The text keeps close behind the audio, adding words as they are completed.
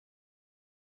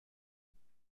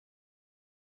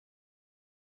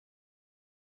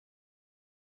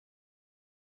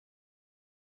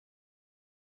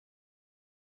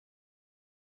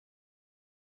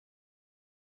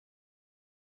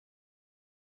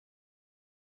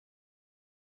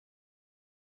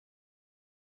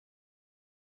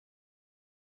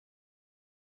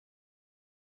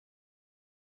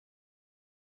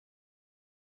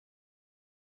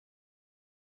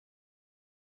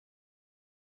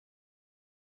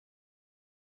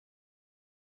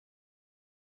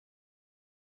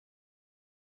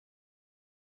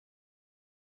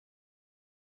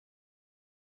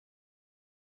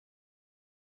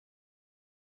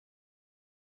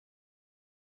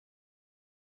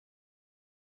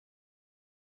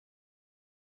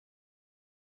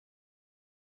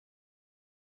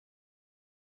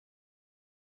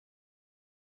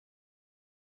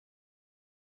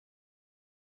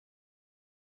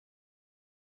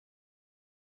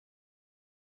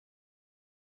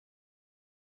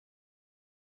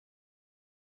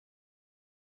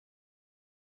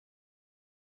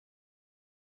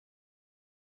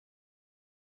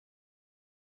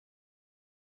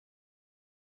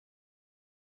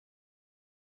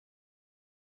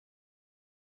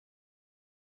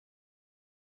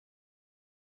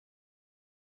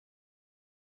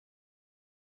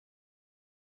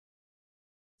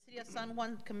City of San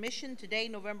Juan Commission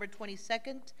today, November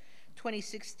 22nd,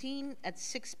 2016 at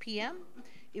 6 p.m.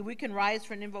 If we can rise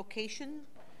for an invocation.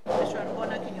 Mr.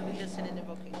 Arjona, can you lead us in an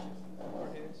invocation? Our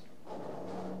heads.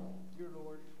 Dear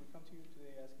Lord, we come to you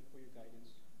today asking for your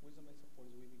guidance, wisdom, and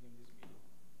support as we begin this meeting.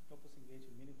 Help us engage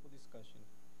in meaningful discussion.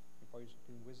 Impart your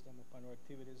supreme wisdom upon our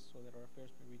activities so that our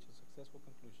affairs may reach a successful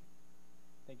conclusion.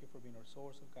 Thank you for being our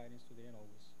source of guidance today and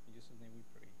always. In Jesus' name we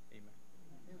pray. Amen.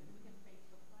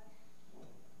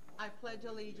 I pledge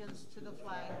allegiance to the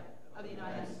flag of the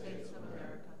United States of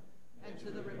America and to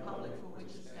the republic for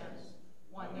which it stands,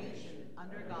 one nation,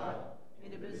 under God,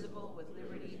 indivisible, with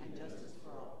liberty and justice for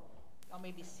all. Y'all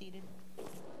may be seated.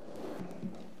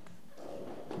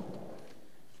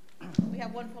 We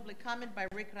have one public comment by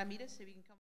Rick Ramirez. If you can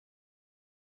come.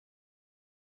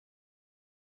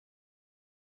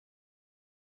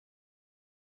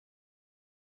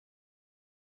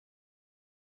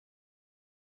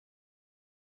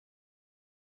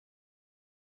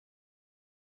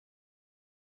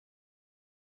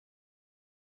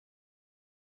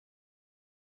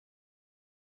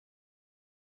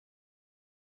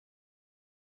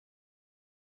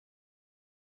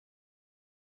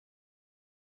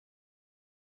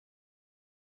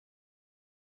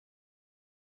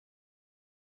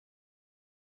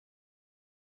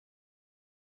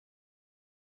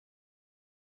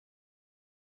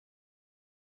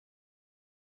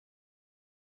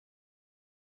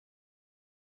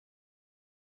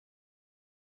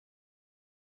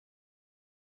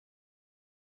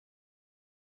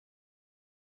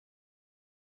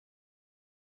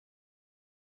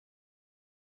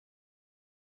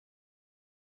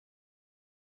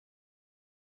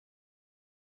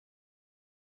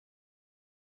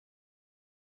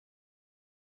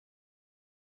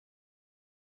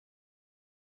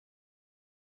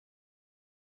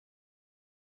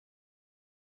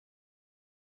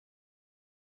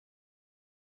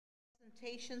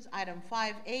 Presentations, item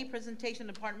 5A, presentation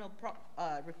Department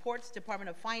of reports, Department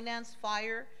of Finance,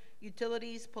 Fire,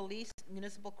 Utilities, Police,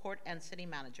 Municipal Court, and City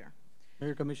Manager.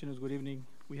 Mayor, Commissioners, good evening.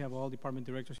 We have all department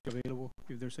directors available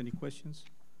if there's any questions.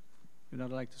 And I'd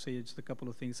like to say just a couple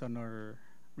of things on our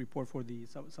report for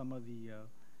some of the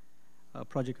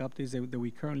project updates that we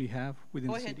currently have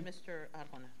within the city. Go ahead, Mr.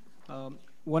 Arjona.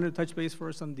 Wanted to touch base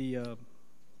first on the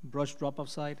brush drop-off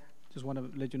side. Just want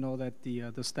to let you know that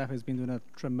the staff has been doing a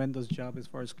tremendous job as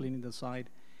far as cleaning the site.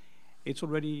 It's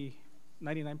already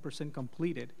 99%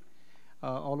 completed.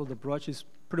 All of the brush is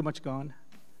pretty much gone.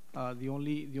 The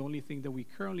only thing that we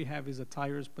currently have is the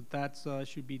tires, but that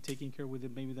should be taken care of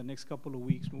within maybe the next couple of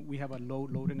weeks. We have a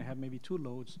load and I have maybe 2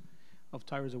 loads of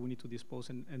tires that we need to dispose,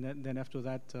 and then after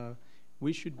that,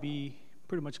 we should be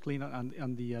pretty much clean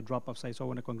on the drop-off site. So I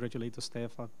want to congratulate the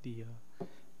staff of the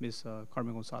Ms.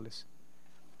 Carmen Gonzalez.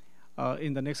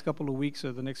 In the next couple of weeks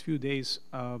or the next few days,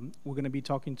 we're going to be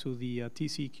talking to the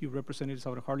TCEQ representatives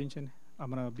out of Harlingen.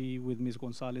 I'm going to be with Ms.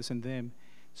 Gonzalez and them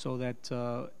so that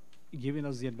giving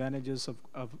us the advantages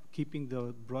of keeping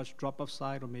the brush drop-off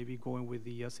side or maybe going with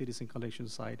the citizen collection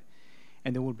side.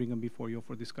 And then we'll bring them before you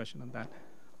for discussion on that.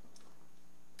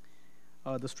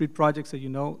 The street projects that you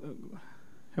know,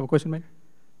 have a question, Mayor?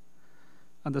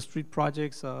 On the street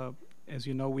projects, as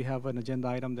you know, we have an agenda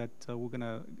item that we're going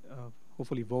to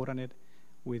hopefully vote on it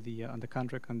with the on the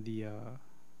contract on the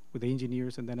with the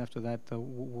engineers, and then after that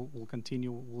we'll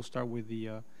continue. We'll start with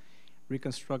the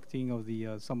reconstructing of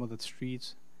the some of the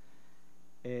streets.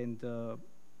 And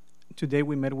today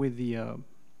we met with the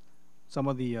some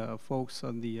of the folks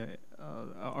on the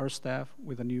our staff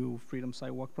with a new Freedom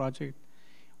Sidewalk project.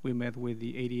 We met with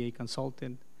the ADA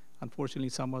consultant. Unfortunately,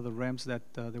 some of the ramps that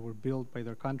they were built by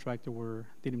their contractor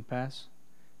didn't pass.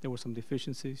 There were some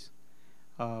deficiencies.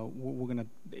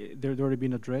 They're already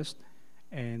been addressed,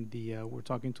 and we're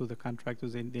talking to the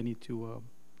contractors. They need to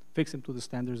fix them to the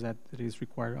standards that is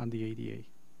required on the ADA.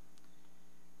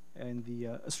 And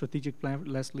the strategic plan,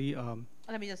 Leslie.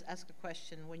 Let me just ask a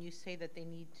question. When you say that they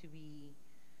need to be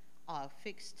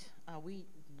fixed, we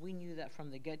knew that from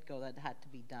the get-go that had to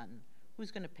be done. Who's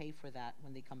going to pay for that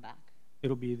when they come back?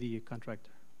 It'll be the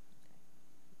contractor.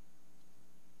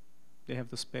 They have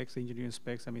the specs, the engineering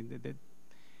specs. I mean, they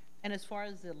And as far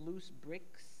as the loose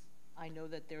bricks, I know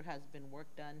that there has been work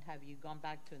done. Have you gone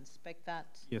back to inspect that?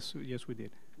 Yes, we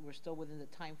did. We're still within the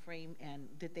time frame. And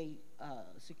did they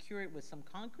secure it with some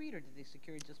concrete, or did they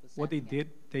secure it just with sand? What they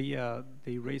did,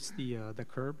 they raised the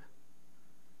curb,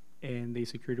 and they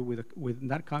secured it with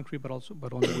not concrete, but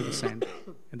only with the sand,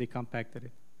 and they compacted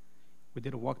it. We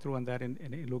did a walkthrough on that, and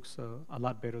it looks a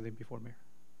lot better than before, Mayor.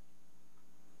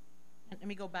 And let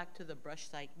me go back to the brush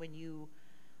site. When you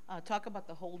talk about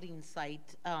the holding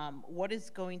site. What is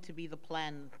going to be the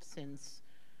plan since,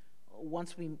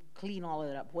 once we clean all of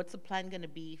it up? What's the plan gonna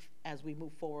be as we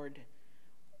move forward,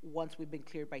 once we've been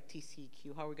cleared by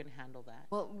TCEQ? How are we gonna handle that?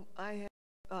 Well,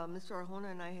 Mr.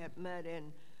 Arjona and I have met,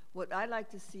 and what I like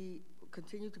to see,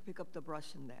 continue to pick up the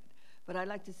brush in that, but I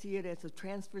like to see it as a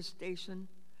transfer station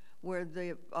where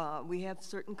we have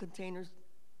certain containers.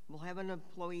 We'll have an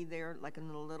employee there, like in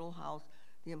a little house.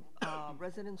 The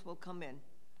residents will come in.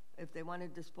 If they want to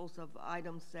dispose of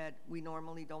items that we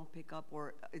normally don't pick up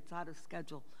or it's out of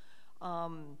schedule,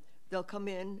 they'll come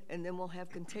in, and then we'll have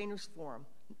containers for them,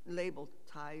 labeled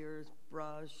tires,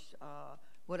 brush,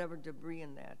 whatever debris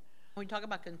in that. When we talk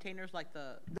about containers, like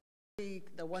the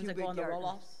ones that go on the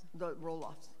roll-offs? The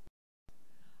roll-offs.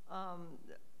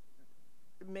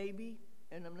 Maybe,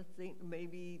 and I'm not saying,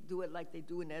 maybe do it like they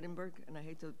do in Edinburgh, and I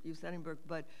hate to use Edinburgh,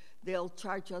 but they'll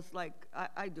charge us like,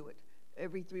 I do it.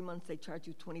 Every 3 months, they charge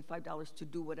you $25 to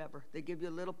do whatever. They give you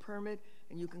a little permit,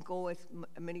 and you can go as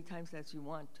many times as you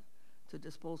want to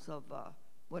dispose of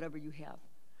whatever you have.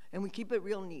 And we keep it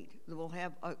real neat. We'll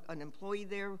have an employee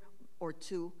there or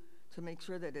two to make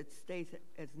sure that it stays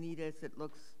as neat as it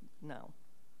looks now.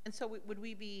 And so would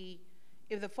we be,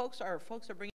 if the folks are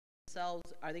bringing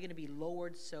themselves, are they going to be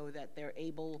lowered so that they're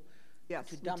able to dump?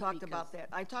 Yes, we talked about that.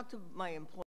 I talked to my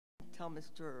employee, tell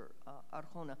Mr.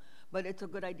 Arjona, but it's a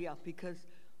good idea because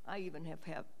I even have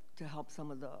to help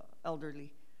some of the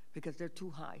elderly because they're too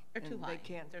high. They're too high. They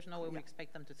can't. There's no way we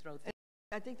expect them to throw things.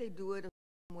 I think they do it a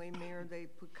certain way, Mayor. They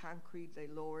put concrete, they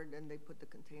lower it, and they put the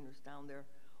containers down there,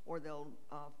 or they'll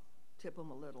tip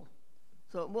them a little.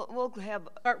 So we'll have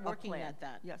Start working at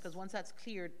that. Yes. Because once that's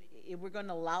cleared, if we're going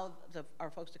to allow our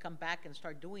folks to come back and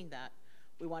start doing that,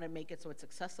 we want to make it so it's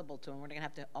accessible to them. We're going to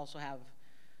have to also have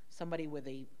somebody with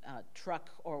a truck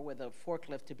or with a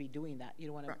forklift to be doing that. You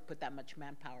don't want to put that much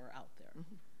manpower out there.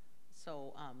 Mm-hmm.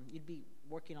 So you'd be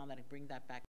working on that and bring that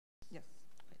back. Yes.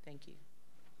 Okay, thank you.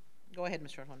 Go ahead,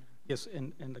 Mr. Arjona. Yes,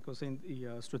 and like I was saying,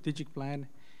 the strategic plan,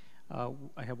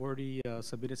 I have already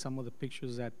submitted some of the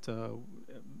pictures that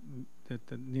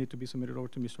needed to be submitted over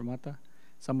to Mr. Mata.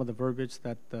 Some of the verbiage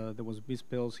that there was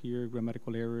misspells here,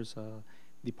 grammatical errors,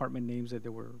 department names that they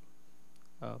were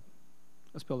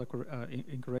spelled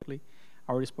incorrectly.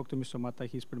 I already spoke to Mr. Mata.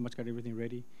 He's pretty much got everything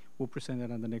ready. We'll present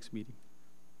that on the next meeting.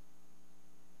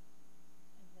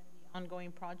 And then the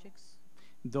ongoing projects?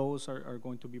 Those are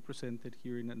going to be presented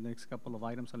here in the next couple of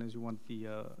items, unless you want the,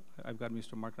 I've got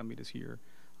Mr. Mark Ramirez here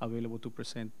available to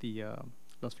present the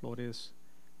Las Flores,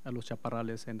 Los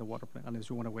Chaparrales, and the water plant, unless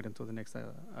you want to wait until the next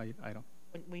item.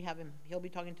 When we have him, he'll be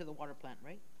talking to the water plant,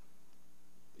 right?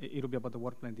 It'll be about the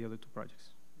water plant, the other two projects.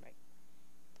 Right.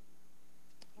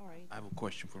 All right. I have a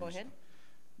question for Go ahead.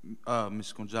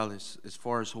 Ms. Gonzalez. As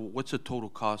far as what's the total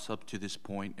cost up to this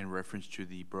point in reference to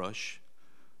the brush?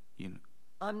 You know,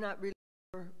 I'm not really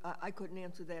sure. I couldn't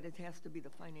answer that. It has to be the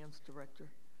finance director.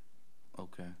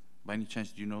 okay. By any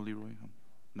chance, do you know, Leroy?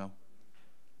 No?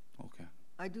 Okay.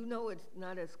 I do know it's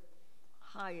not as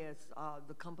high as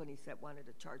the companies that wanted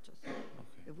to charge us.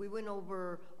 Okay. If we went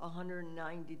over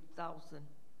 190,000,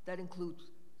 that includes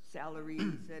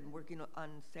salaries and working on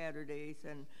Saturdays,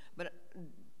 but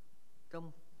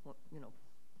don't, you know.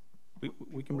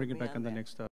 We can bring it back on the that.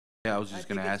 next. Yeah, I was just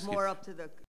going to ask it's more if, up to the.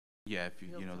 yeah, if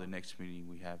you know, the next meeting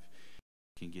we have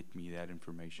can get me that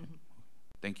information.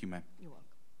 Thank you, ma'am. You're welcome.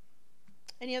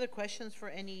 Any other questions for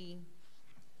any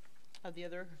of the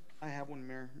other? I have one,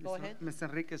 Mayor. Go ahead. Ms.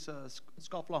 Enriquez,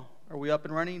 Scofflaw, are we up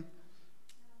and running?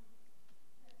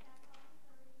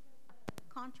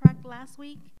 Contract last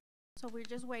week, so we're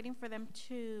just waiting for them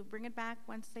to bring it back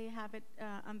once they have it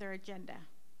on their agenda,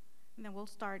 and then we'll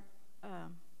start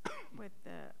with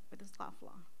the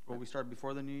scofflaw. Will we start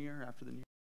before the new year, after the new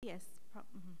year? Yes.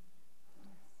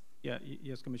 Yeah,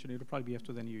 yes, Commissioner. It'll probably be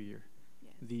after the new year.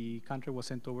 Yes. The contract was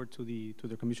sent over to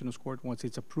the Commissioner's Court. Once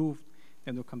it's approved,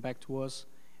 then they'll come back to us.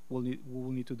 We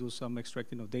will need to do some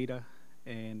extracting of data,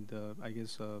 and I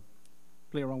guess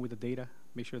play around with the data,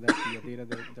 make sure that the data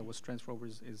that was transferred over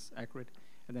is accurate,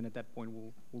 and then at that point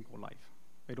we'll go live.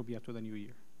 It'll be after the new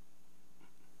year.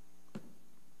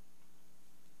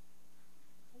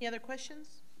 Any other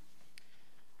questions?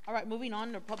 All right, moving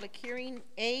on to public hearing.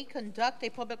 A, conduct a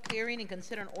public hearing and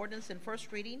consider an ordinance in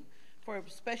first reading for a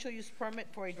special use permit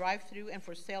for a drive-through and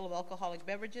for sale of alcoholic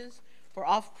beverages for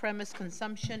off-premise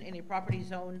consumption in a property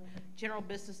zone general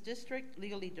business district,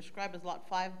 legally described as Lot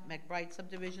 5, McBride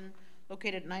subdivision,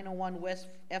 located 901 West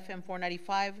FM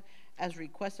 495, as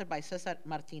requested by Cesar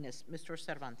Martinez. Mr.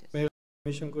 Cervantes. Mayor,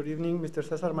 Commission, good evening. Mr.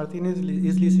 Cesar Martinez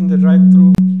is leasing the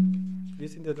drive-through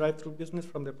leasing the drive-through business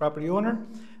from the property owner,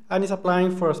 and is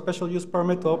applying for a special use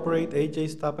permit to operate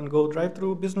AJ Stop and Go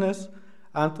drive-through business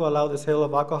and to allow the sale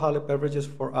of alcoholic beverages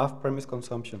for off-premise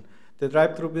consumption. The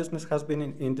drive-through business has been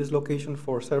in this location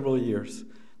for several years.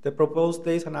 The proposed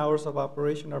days and hours of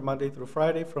operation are Monday through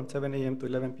Friday from 7 a.m. to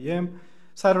 11 p.m.,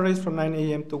 Saturdays from 9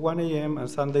 a.m. to 1 a.m., and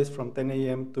Sundays from 10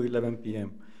 a.m. to 11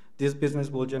 p.m. This business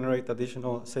will generate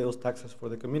additional sales taxes for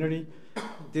the community.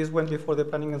 This went before the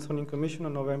Planning and Zoning Commission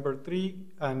on November 3,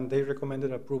 and they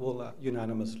recommended approval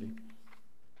unanimously.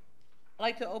 I'd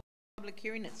like to open the public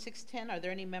hearing at 6:10. Are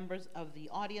there any members of the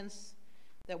audience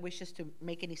that wishes to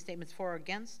make any statements for or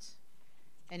against?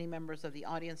 Any members of the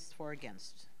audience for or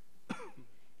against?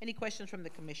 Any questions from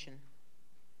the commission?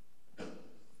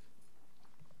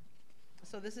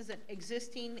 So this is an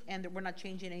existing, and we're not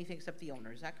changing anything except the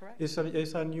owner, is that correct?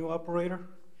 It's a new operator,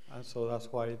 and so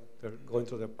that's why they're going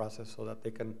through the process so that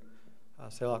they can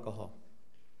sell alcohol.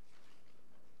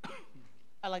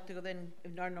 I'd like to go then,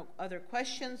 if there are no other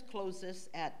questions, close this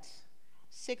at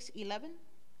 6:11.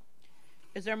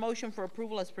 Is there a motion for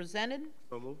approval as presented?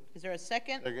 So moved. Is there a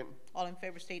second? Second. All in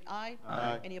favor state aye.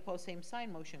 Aye. Any opposed, same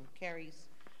sign. Motion carries.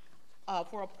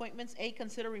 For appointments, A,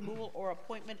 consider removal or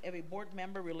appointment of a board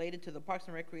member related to the Parks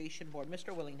and Recreation Board.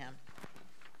 Mr. Willingham.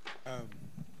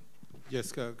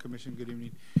 Yes, Commission, good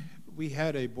evening. We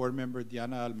had a board member,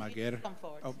 Diana Almaguer. Come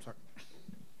forward. Oh, sorry.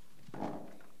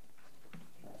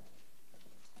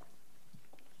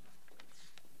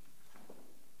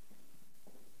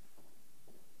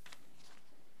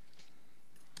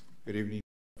 Good evening.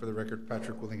 For the record,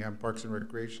 Patrick Willingham, Parks and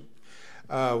Recreation.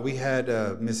 We had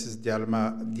Mrs.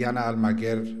 Diana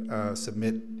Almaguer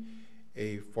submit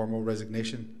a formal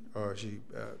resignation. She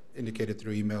indicated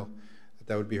through email that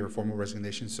that would be her formal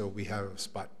resignation, so we have a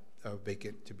spot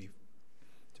vacant to be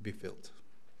filled.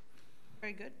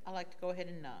 Very good. I'd like to go ahead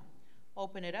and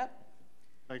open it up.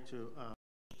 I'd like to or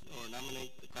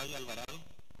nominate Claudia Alvarado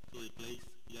to replace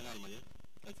Diana Almaguer.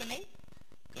 What's the name?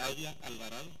 Claudia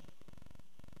Alvarado.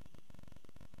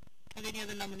 Are there any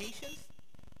other nominations?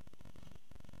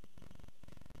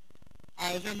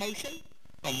 Is there a motion?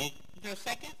 So moved. Is there a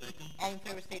second? Second. All in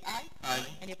favor state aye. Aye.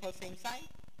 Any opposed, same sign.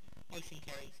 Motion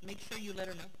carries. Make sure you let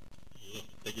her know.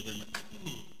 Thank you very much.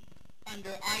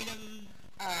 Under item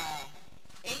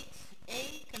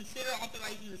 8A, consider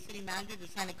authorizing the city manager to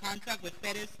sign a contract with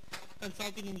Perez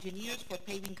Consulting Engineers for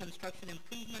paving construction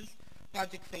improvements,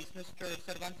 project phase. Mr.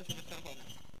 Cervantes, Mr.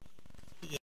 Holmes.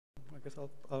 I guess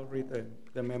I'll read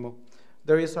the memo.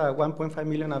 There is 1.5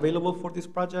 million available for this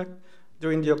project.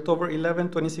 During the October 11,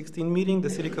 2016 meeting, the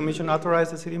City Commission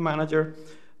authorized the city manager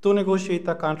to negotiate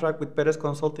a contract with Perez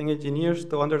Consulting Engineers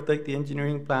to undertake the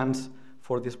engineering plans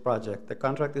for this project. The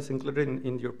contract is included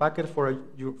in your packet for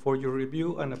your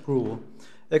review and approval.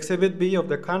 Exhibit B of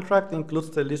the contract includes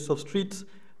the list of streets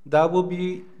that will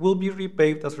be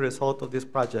repaved as a result of this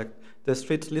project. The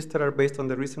streets listed are based on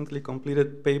the recently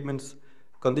completed pavements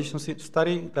condition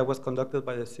study that was conducted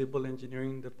by the Civil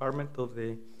Engineering Department of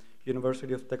the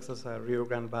University of Texas Rio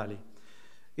Grande Valley.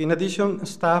 In addition,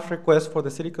 staff requests for the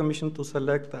City Commission to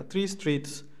select 3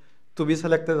 streets to be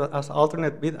selected as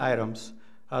alternate bid items.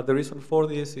 The reason for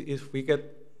this is if we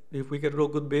get real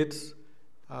good bids,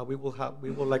 we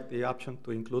will like the option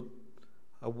to include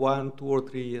 1, 2, or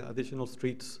 3 additional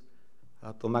streets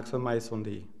to maximize on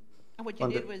the. And what you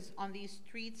did was on these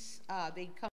streets,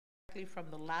 they come directly from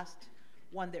the last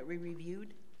one that we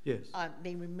reviewed. Yes.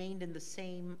 They remained in the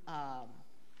same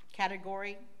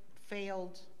category,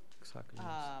 failed, Exactly.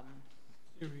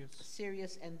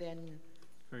 serious, and then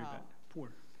Very bad.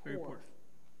 Poor. Very poor.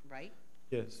 Right?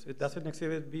 Yes, it doesn't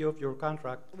exhibit B of your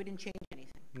contract. We didn't change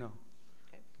anything. No.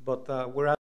 Okay. But we're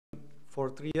asking for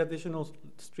 3 additional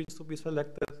streets to be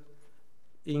selected.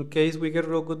 In case we get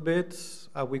real good bids,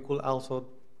 we could also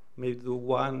maybe do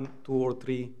 1, 2, or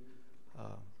 3,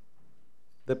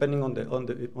 depending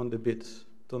on the bids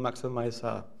to maximize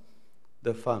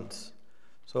the funds.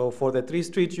 So for the 3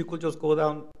 streets, you could just go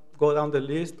down the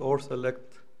list or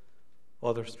select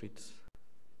other streets.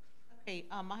 Okay,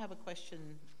 I have a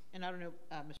question, and I don't know,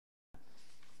 Mr.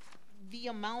 The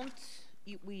amount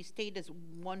we state as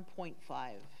 1.5.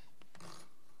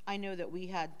 I know that we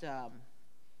had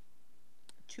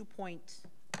 2.8.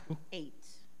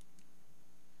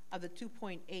 Of the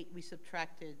 2.8, we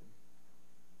subtracted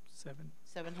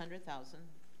 700,000,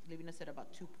 leaving us at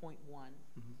about 2.1.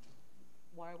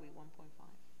 Why are we 1.5?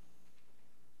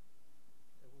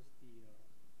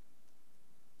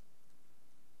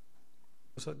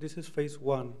 So this is phase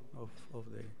 1 of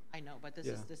the. I know, but this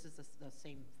is the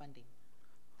same funding.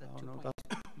 The Oh, 2. no,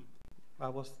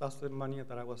 that's the money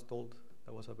that I was told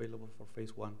that was available for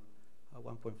phase 1,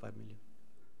 1.5 million.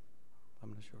 I'm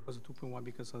not sure. It was a 2.1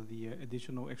 because of the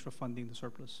additional extra funding, the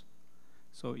surplus.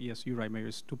 So yes, you're right, Mayor,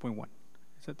 it's 2.1.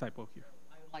 It's a typo here.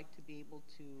 I would like to be able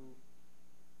to,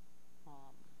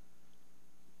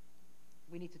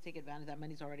 we need to take advantage, that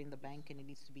money's already in the bank and it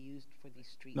needs to be used for these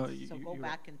streets. No, So go you're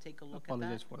back and take a look at that.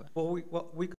 Apologize for that. Well,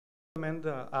 we could recommend,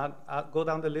 go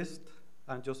down the list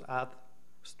and just add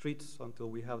streets until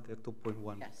we have the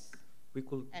 2.1. Yes. We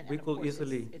could, And we of could course,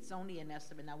 easily, it's only an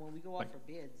estimate. Now, when we go out Right. for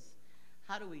bids,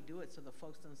 how do we do it so the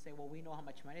folks don't say, well, we know how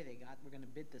much money they got, we're gonna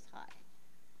bid this high?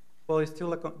 well, it's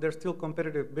still, they're still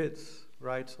competitive bids,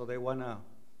 right? So they wanna,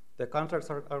 the contracts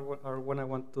are when I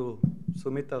want to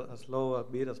submit as low a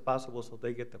bid as possible so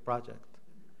they get the project.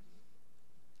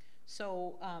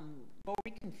 So, we'll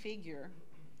reconfigure,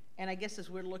 and I guess as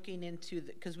we're looking into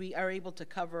the, because we are able to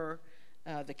cover,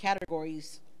 the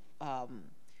categories,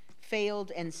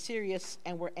 failed and serious,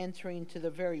 and we're entering to the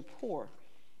very poor.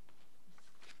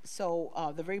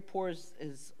 So, the very poor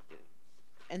is,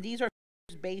 and these are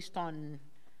based on,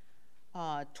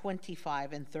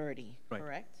 25 and 30, Right.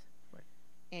 correct? Right.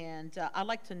 And, I'd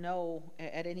like to know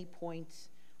at any point,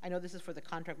 I know this is for the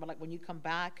contract, but like when you come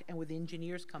back and when the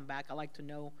engineers come back, I'd like to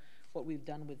know what we've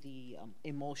done with the,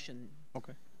 emulsion.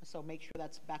 Okay. So make sure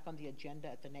that's back on the agenda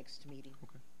at the next meeting.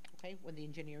 Okay. Okay, when the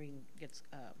engineering gets,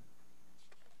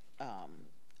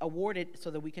 awarded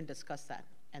so that we can discuss that.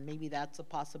 And maybe that's a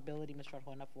possibility, Mr.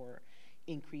 Arjona, for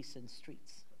increase in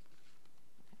streets.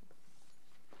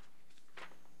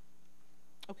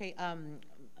 Okay,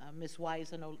 Ms.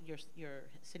 Wise, I know you're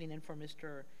sitting in for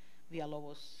Mr.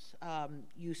 Villalobos.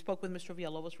 You spoke with Mr.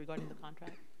 Villalobos regarding the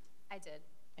contract? I did.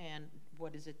 And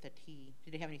what is it that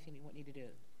did he have anything he needed to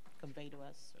convey to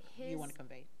us, or you want to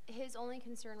convey? His only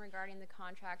concern regarding the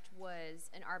contract was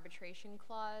an arbitration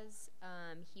clause.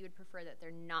 He would prefer that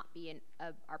there not be an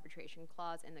arbitration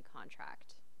clause in the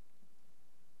contract.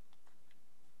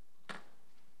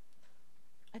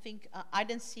 I think, I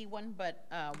didn't see one, but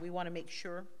we want to make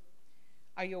sure.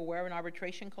 Are you aware of an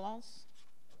arbitration clause?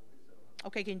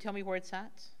 Okay, can you tell me where it's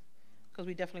at? Because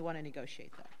we definitely want to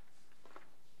negotiate that.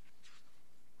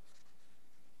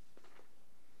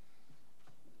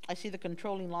 I see the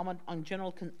controlling law on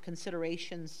general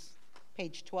considerations,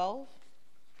 page 12.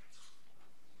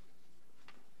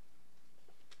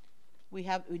 We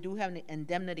do have an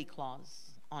indemnity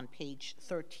clause on page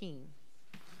 13.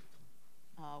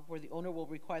 Where the owner will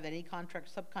require that any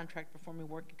subcontract performing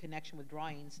work in connection with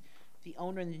drawings, the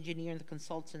owner and the engineer and the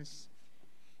consultants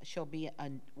will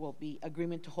be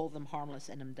agreement to hold them harmless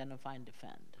and indemnify and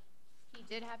defend. He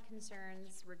did have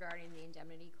concerns regarding the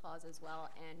indemnity clause as well,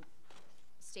 and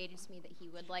stated to me that he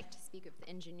would like to speak with the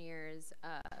engineers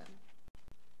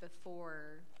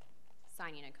before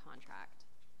signing a contract.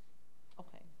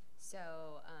 Okay. So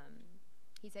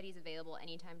he said he's available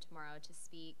anytime tomorrow to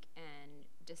speak and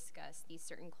discuss these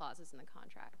certain clauses in the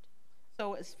contract.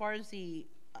 So as far as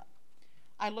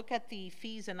I look at the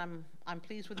fees and I'm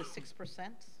pleased with the 6%.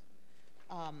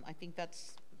 I think that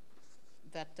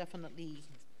definitely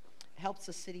helps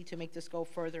the city to make this go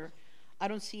further. I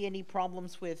don't see any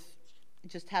problems with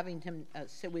just having him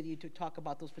sit with you to talk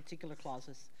about those particular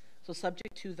clauses. So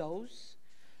subject to those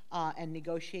and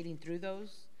negotiating through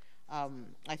those,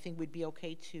 I think we'd be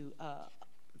okay to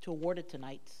award it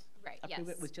tonight. Right, Approve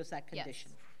yes. it with just that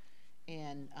condition. Yes.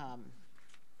 And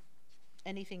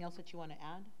anything else that you want to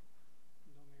add?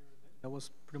 That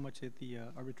was pretty much it, the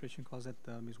arbitration clause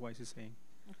that Ms. Weiss is saying.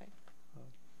 Okay.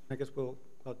 I guess we'll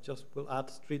add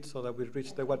streets so that we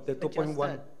reach the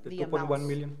 2.1, the the 2.1 amounts.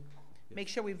 million. Make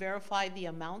sure we verify the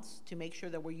amounts to make sure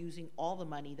that we're using all the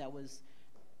money that was,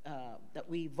 that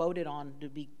we voted on to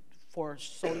be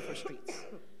solely for streets.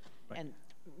 Right. And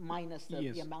minus the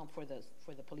Yes. amount for the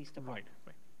police department.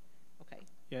 Right. Okay.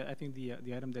 Yeah, I think the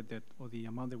item or the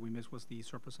amount that we missed was the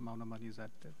surplus amount of money is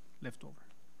that left over.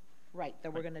 Right,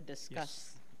 that we're Right. gonna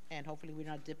discuss, and hopefully we're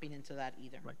not dipping into that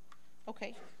either. Right.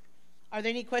 Okay. Are there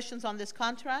any questions on this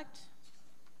contract?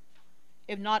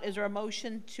 If not, is there a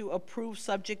motion to approve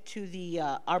subject to the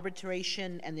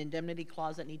arbitration and the indemnity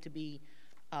clause that need to be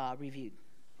reviewed?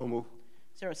 So move.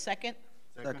 Is there a second?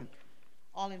 Second.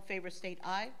 All in favor state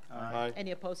aye. Aye.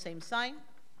 Any opposed, same sign.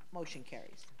 Motion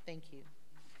carries. Thank you.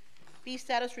 B,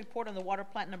 status report on the water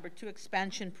plant number 2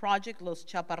 expansion project, Los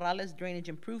Chaparrales drainage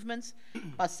improvements,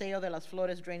 Paseo de las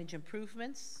Flores drainage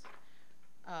improvements.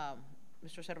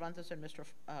 Mr. Cervantes and Mr.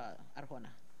 Arjona.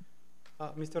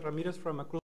 Mr. Ramirez from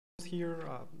Acruz is here.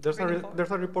 There's Bring him forward.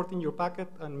 there's a report in your packet,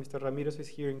 and Mr. Ramirez is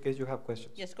here in case you have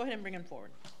questions. Yes, go ahead and bring him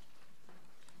forward.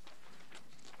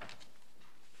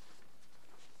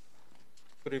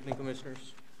 Good evening,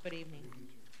 Commissioners. Good evening.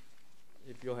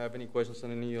 If you'll have any questions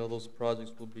on any of those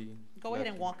projects, we'll be. Go ahead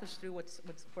and glad to. walk us through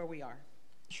where we are.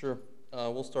 Sure.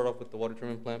 We'll start off with the water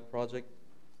treatment plant project.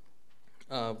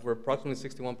 We're approximately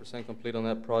 61% complete on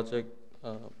that project.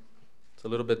 It's a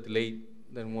little bit delayed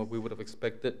than what we would have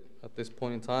expected at this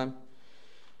point in time.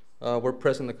 We're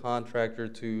pressing the contractor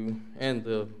and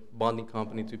the bonding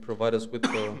company to provide us with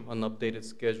an updated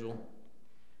schedule.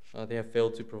 They have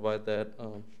failed to provide that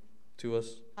to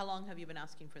us. How long have you been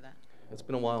asking for that? It's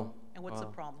been a while. And what's the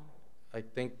problem? I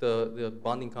think the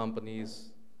bonding company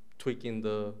is tweaking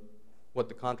what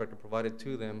the contractor provided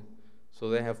to them, so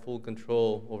they have full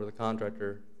control over the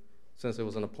contractor since it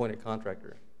was an appointed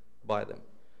contractor by them.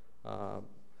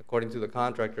 According to the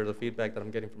contractor, the feedback that I'm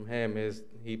getting from him is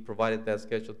he provided that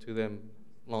schedule to them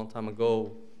a long time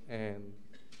ago, and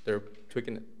they're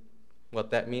tweaking it. What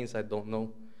that means, I don't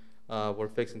know. We're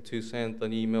fixing to send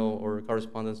an email or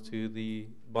correspondence to the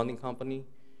bonding company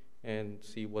and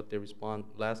see what they respond.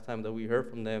 Last time that we heard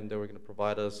from them, they were going to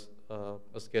provide us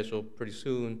a schedule pretty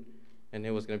soon, and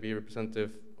it was going to be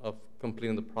representative of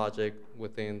completing the project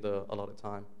within the allotted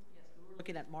time. Yes, we're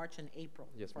looking at March and April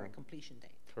for a completion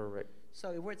date. Correct.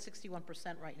 So we're at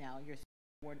 61% right now.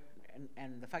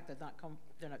 And the fact that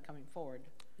they're not coming forward.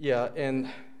 Yeah, and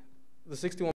the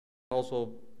 61%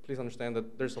 also, please understand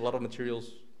that there's a lot of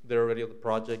materials there already of the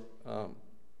project,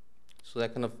 so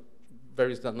that kind of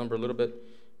varies that number a little bit.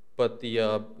 But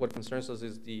what concerns us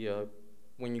is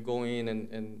when you go in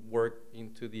and work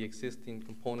into the existing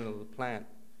component of the plant,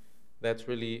 that's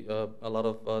really a lot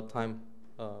of time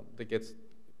that gets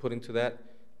put into that.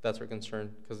 That's our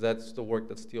concern, because that's the work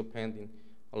that's still pending.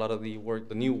 A lot of the work,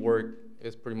 the new work,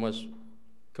 is pretty much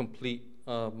complete,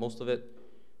 most of it.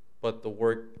 But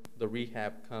the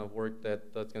rehab kind of work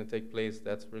that's going to take place,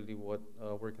 that's really what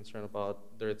we're concerned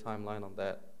about, their timeline on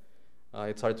that.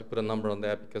 It's hard to put a number on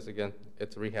that because, again,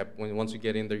 it's rehab. Once you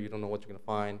get in there, you don't know what you're going to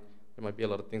find. There might be a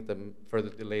lot of things that further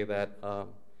delay that.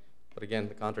 But again,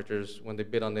 the contractors, when they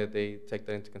bid on it, they take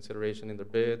that into consideration in their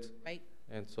bids. Right.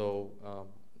 And so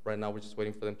right now, we're just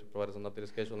waiting for them to provide us an updated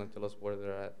schedule and tell us where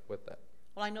they're at with that.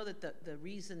 Well, I know that the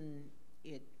reason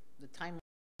the timeline,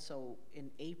 so in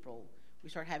April, we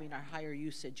start having our higher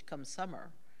usage come summer.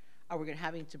 Are we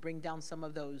having to bring down some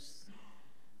of those?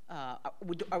 Are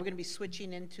we going to be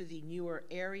switching into the newer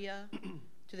area,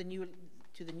 to the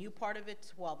new part of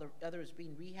it, while the other is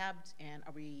being rehabbed? And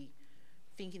are we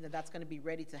thinking that that's going to be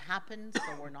ready to happen, so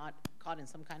we're not caught in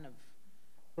some kind of?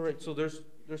 Correct. So there's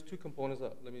two components.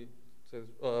 Let me say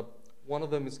this. One of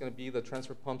them is going to be the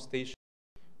transfer pump station,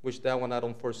 which that one I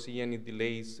don't foresee any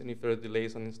further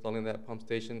delays on installing that pump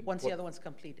station. Once the other one's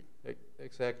completed.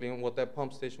 Exactly, and what that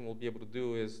pump station will be able to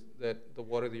do is that the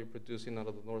water that you're producing out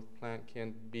of the north plant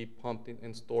can be pumped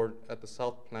and stored at the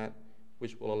south plant,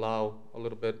 which will allow a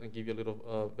little bit and give you a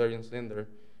little variance in there.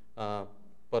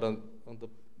 But on the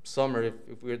summer,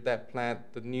 if we're at that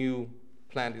plant, the new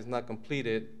plant is not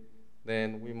completed,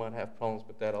 then we might have problems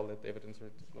with that. I'll let David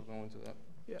go into that.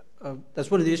 Yeah, that's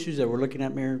one of the issues that we're looking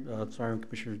at, Mayor. Sorry, I'm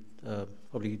Commissioner,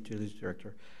 Public Utilities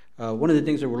Director. One of the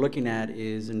things that we're looking at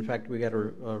is, in fact, we got a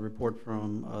report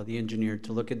from the engineer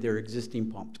to look at their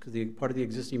existing pumps, because part of the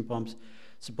existing pumps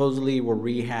supposedly were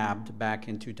rehabbed back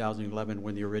in 2011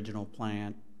 when the original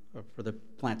plant for the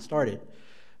plant started.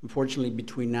 Unfortunately,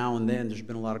 between now and then, there's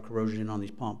been a lot of corrosion on these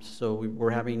pumps. So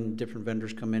we're having different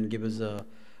vendors come in and give us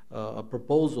a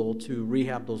proposal to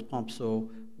rehab those pumps. So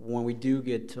when we do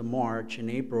get to March and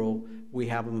April, we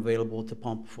have them available to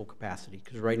pump full capacity.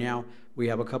 Because right now, we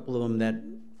have a couple of them that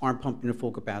aren't pumping at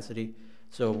full capacity.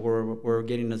 So we're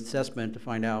getting an assessment to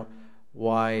find out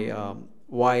why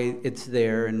it's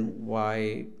there and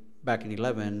why back in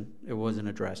 11 it wasn't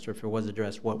addressed, or if it was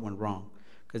addressed, what went wrong.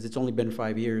 Because it's only been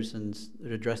 5 years since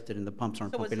it addressed it and the pumps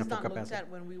aren't pumping at full capacity. So was this not looked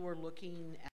at when we were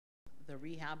looking at the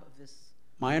rehab of this?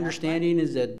 My understanding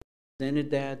is that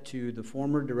presented that to the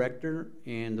former director,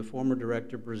 and the former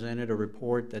director presented a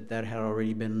report that had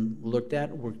already been looked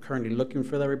at. We're currently looking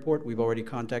for that report. We've already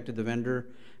contacted the vendor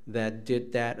that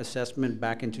did that assessment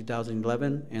back in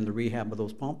 2011 and the rehab of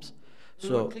those pumps. We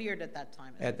were cleared at that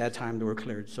time. At that time, they were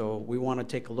cleared. So we want to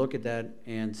take a look at that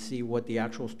and see what the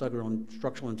actual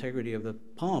structural integrity of the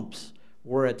pumps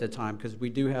were at the time, because we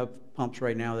do have pumps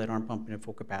right now that aren't pumping at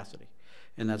full capacity.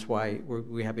 And that's why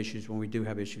we have issues when we do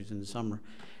have issues in the summer.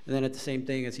 And then at the same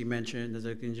thing, as he mentioned, as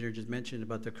the engineer just mentioned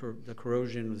about the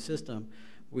corrosion of the system,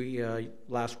 we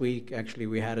last week actually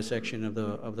we had a section of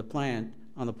the plant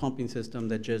on the pumping system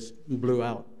that just blew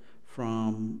out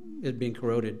from it being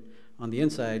corroded. On the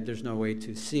inside, there's no way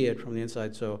to see it from the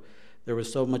inside, so there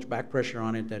was so much back pressure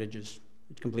on it that it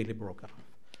completely broke off.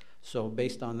 So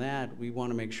based on that, we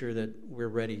want to make sure that we're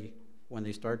ready when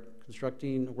they start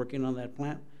working on that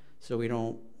plant, so we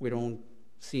don't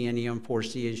see any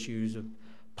unforeseen issues of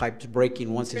pipes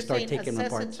breaking once they You're start saying taking them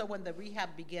assess it apart. so when the rehab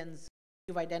begins,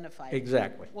 you've identified.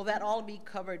 Exactly. Will that all be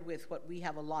covered with what we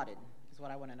have allotted, is what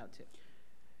I want to know too.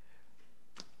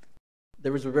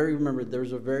 There was a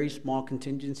very small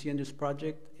contingency in this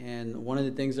project, and one of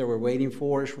the things that we're waiting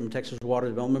for is from Texas Water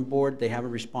Development Board. They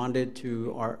haven't responded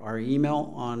to our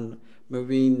email on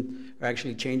moving, or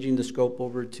actually changing the scope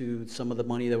over to some of the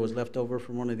money that was left over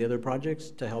from one of the other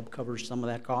projects to help cover some of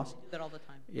that cost. Do that all the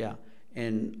time. Yeah,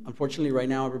 and unfortunately, right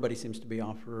now, everybody seems to be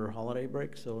off for holiday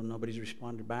break, so nobody's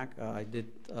responded back. I did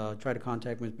try to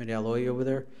contact Ms. Medialoy over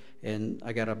there, and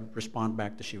I got a response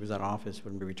back that she was out of office,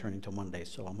 wouldn't be returning till Monday,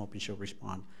 so I'm hoping she'll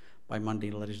respond by Monday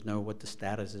to let us know what the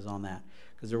status is on that.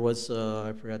 Because there was,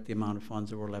 I forgot the amount of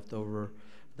funds that were left over,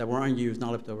 that were unused,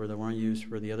 not left over, that were unused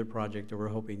for the other project, that we're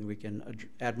hoping we can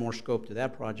add more scope to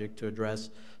that project to address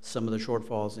some of the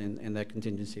shortfalls in that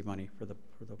contingency money for the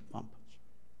pump.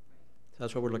 So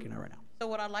that's what we're looking at right now. So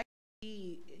what I'd like to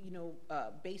see, you know,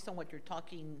 based on what you're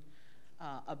talking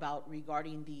about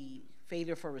regarding the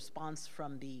failure for response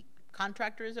from the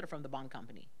contractor, is it, or from the bond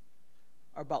company?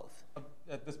 Or both?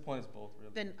 At this point, it's both,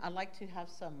 really. Then I'd like to have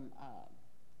some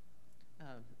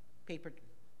paper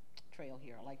trail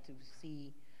here. I'd like to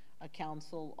see a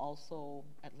council also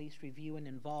at least review and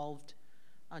involved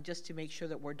just to make sure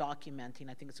that we're documenting.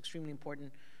 I think it's extremely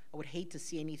important. I would hate to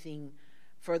see anything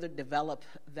further develop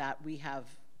that we have,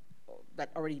 that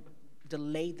already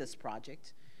delayed this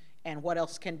project, and what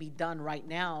else can be done right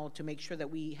now to make sure that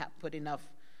we have put enough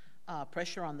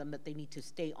pressure on them that they need to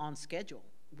stay on schedule.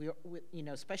 We, you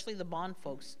know, especially the bond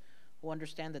folks who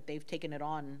understand that they've taken it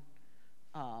on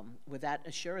with that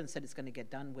assurance that it's going to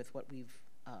get done with what we've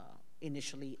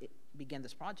initially began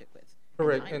this project with.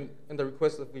 Correct, and the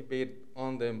request that we made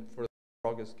on them for the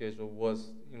August schedule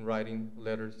was in writing,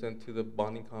 letters sent to the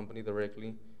bonding company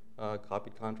directly,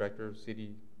 copied contractor,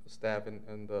 city staff,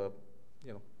 and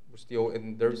you know, we're still,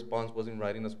 and their response was in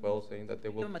writing as well, saying that they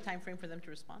will. Give them a time frame for them to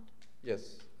respond?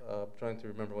 Yes, I'm trying to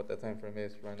remember what that time frame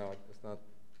is right now. It's not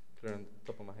clear on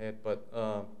the top of my head,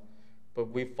 but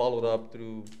we followed up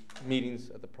through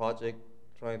meetings at the project,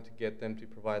 trying to get them to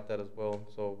provide that as well.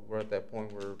 So we're at that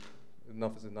point where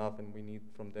enough is enough, and we need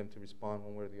from them to respond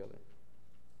one way or the other.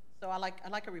 So I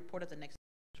like a report at the next.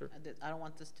 Sure. I don't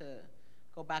want this to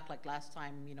go back like last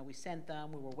time. You know, we sent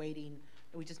them, we were waiting.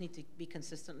 We just need to be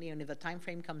consistently, and if the time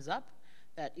frame comes up,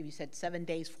 that if you said 7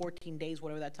 days, 14 days,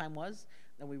 whatever that time was,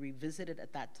 then we revisit it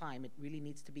at that time. It really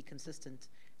needs to be consistent,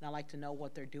 and I like to know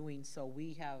what they're doing so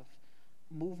we have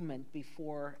movement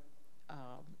before,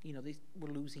 you know,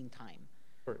 we're losing time.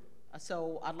 Sure.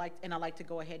 So I'd like to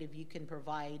go ahead, if you can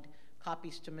provide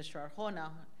copies to Mr. Arjona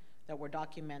that we're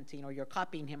documenting, or you're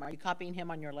copying him. Are you copying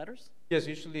him on your letters? Yes,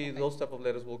 usually those type of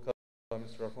letters will come by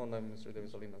Mr. Arjona and Mr.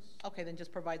 David Salinas. Okay, then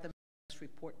just provide them this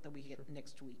report that we get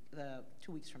next week,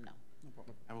 2 weeks from now. No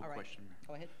problem. I have a All right. question, Mayor.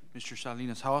 Go ahead. Mr.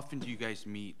 Salinas, how often do you guys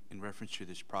meet in reference to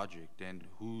this project, and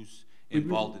who's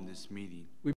involved in this meeting?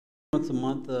 Once a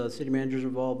month, city manager's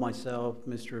involved, myself,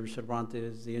 Mr.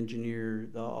 Cervantes, the engineer,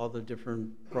 all the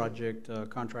different project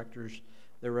contractors,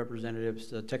 their representatives,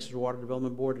 the Texas Water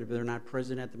Development Board. If they're not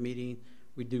present at the meeting,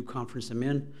 we do conference them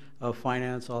in.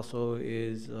 Finance also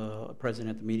is present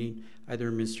at the meeting.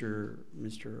 Either Mr.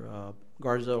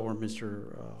 Garza or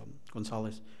Mr.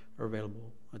 Gonzalez are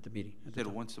available at the meeting. Is it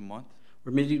once a month?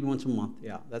 We're meeting once a month,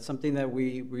 yeah. That's something that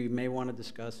we may want to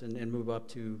discuss and move up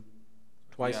to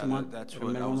twice a month. That's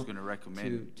what I was going to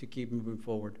recommend. To keep moving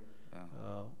forward.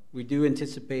 Yeah. We do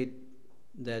anticipate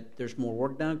that there's more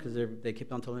work done, because they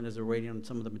kept on telling us they're waiting on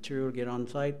some of the material to get on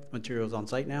site. Material's on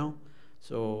site now,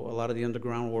 so a lot of the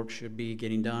underground work should be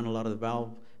getting done. A lot of the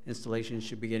valve installations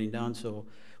should be getting done. So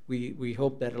we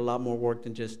hope that a lot more work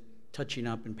than just touching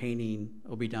up and painting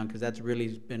will be done, because that's really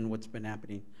been what's been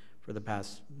happening for the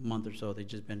past month or so. They've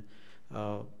just been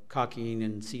caulking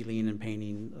and sealing and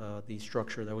painting the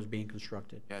structure that was being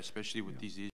constructed. Yeah, especially with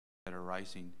these issues that are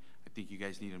rising. I think you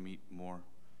guys need to meet more,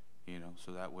 you know,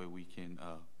 so that way we can,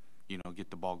 you know, get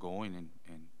the ball going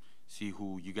and see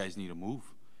who you guys need to move,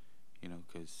 you know,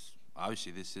 because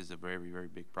obviously this is a very, very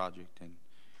big project, and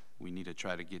we need to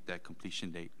try to get that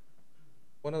completion date.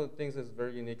 One of the things that's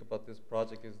very unique about this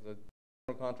project is the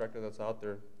general contractor that's out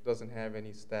there doesn't have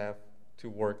any staff to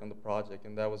work on the project,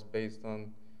 and that was based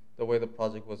on the way the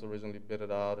project was originally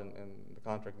bidded out and the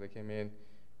contract that came in,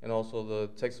 and also the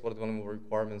Texas Water Development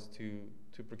requirements to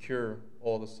procure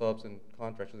all the subs and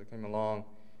contractors that came along.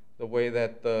 The way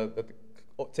that the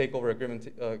takeover agreement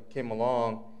came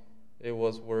along, it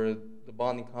was where the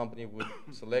bonding company would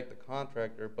select the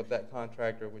contractor, but that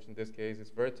contractor, which in this case is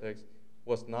Vertex,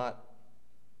 was not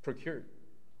procured,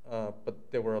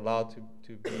 but they were allowed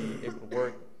to be able to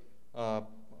work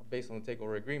based based on the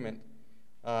takeover agreement.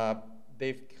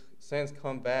 They've since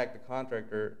come back, the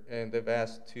contractor, and they've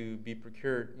asked to be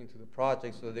procured into the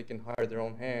project so that they can hire their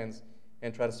own hands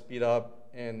and try to speed up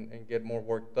and get more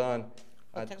work done.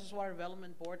 Will Texas Water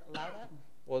Development Board allow that?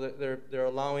 Well, they're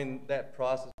allowing that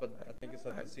process, but I think it's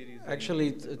at the city's. Actually,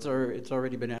 it's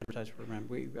already been advertised for, ma'am.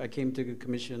 I came to the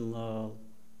commission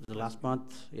the last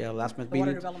month. Yeah, last month The meeting.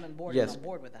 Water Development Board Yes. is on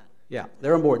board with that. Yeah,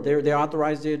 they're on board. They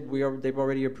authorized it. They've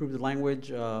already approved the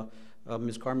language.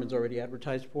 Ms. Carmen's already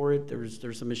advertised for it. There's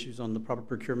some issues on the proper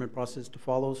procurement process to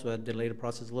follow, so that delayed the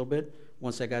process a little bit.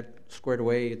 Once that got squared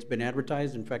away, it's been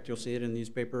advertised. In fact, you'll see it in the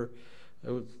newspaper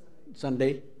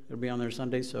Sunday. It'll be on there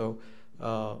Sunday. So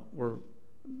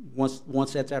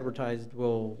once that's advertised,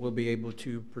 we'll be able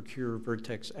to procure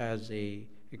Vertex as a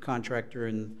contractor,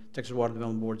 and Texas Water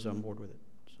Development Board is on board with it.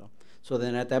 So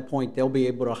then at that point, they'll be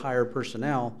able to hire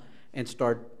personnel and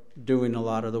start doing a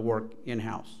lot of the work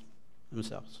in-house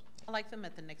themselves. I'd like them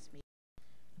at the next meeting.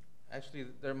 Actually,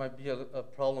 there might be a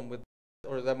problem with,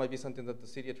 or that might be something that the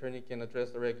city attorney can address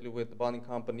directly with the bonding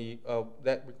company.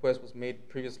 That request was made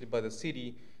previously by the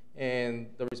city, and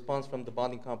the response from the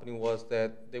bonding company was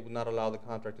that they would not allow the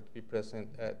contractor to be present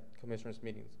at commissioners'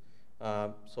 meetings.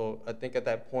 So I think at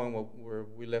that point where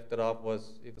we left it off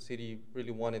was if the city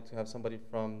really wanted to have somebody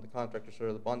from the contractors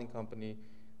or the bonding company,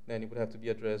 then it would have to be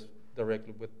addressed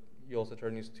directly with y'all's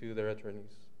attorneys to their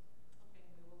attorneys.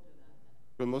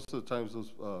 But most of the times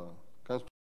those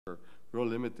contracts are real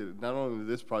limited. Not only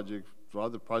this project, for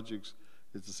other projects,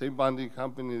 it's the same bonding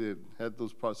company that had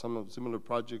those some similar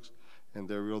projects, and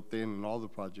they're real thin in all the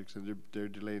projects, and they're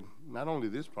delaying not only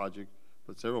this project,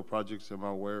 but several projects I'm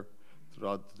aware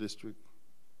throughout the district.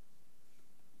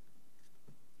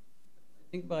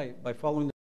 I think by following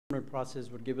the procurement process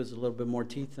would give us a little bit more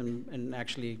teeth and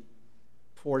actually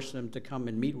force them to come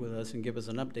and meet with us and give us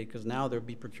an update, because now they'll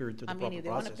be procured through the proper process. If they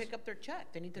want to pick up their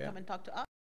check, they need to come and talk to us.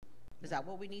 Is that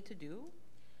what we need to do?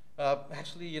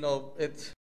 Actually, you know,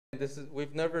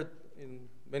 we've never, in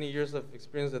many years of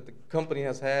experience that the company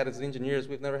has had as engineers,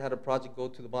 we've never had a project go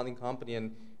to the bonding company,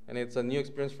 and it's a new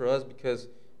experience for us because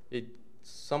it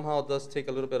somehow does take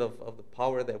a little bit of the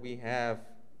power that we have,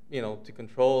 you know, to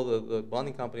control the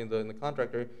bonding company and the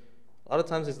contractor. A lot of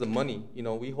times it's the money. You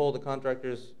know, we hold the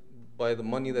contractors by the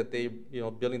money that they, you know,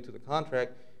 bill into the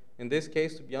contract. In this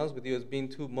case, to be honest with you, it's been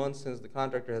 2 months since the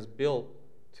contractor has billed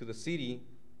to the city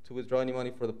to withdraw any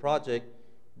money for the project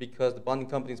because the bonding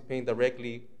company is paying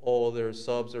directly all their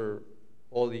subs or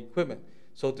all the equipment.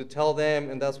 So to tell them,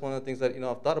 and that's one of the things that, you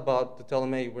know, I've thought about, to tell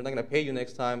them, hey, we're not going to pay you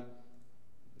next time,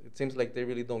 it seems like they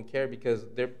really don't care because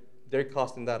they're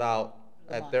costing that out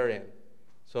at their end.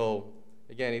 So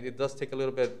again, it does take a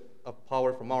little bit of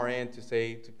power from our end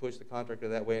to push the contractor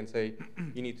that way and say,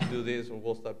 you need to do this or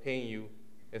we'll stop paying you.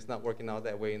 It's not working out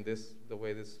that way in the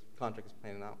way this contract is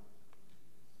planning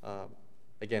out.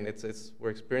 Again,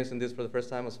 we're experiencing this for the first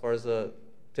time as far as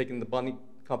taking the bonding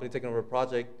company taking over a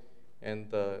project,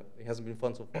 and it hasn't been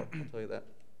fun so far, I'll tell you that.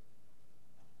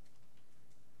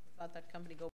 Let that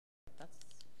company go, that's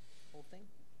the whole thing.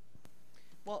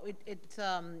 Well, it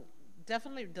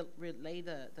definitely relay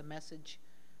the message.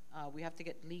 We have to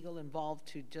get legal involved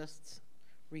to just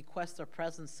request their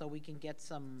presence so we can get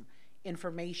some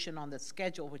information on the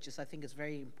schedule, which I think is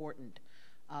very important.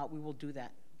 We will do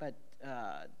that, but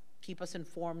keep us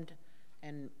informed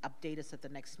and update us at the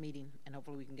next meeting, and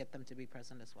hopefully we can get them to be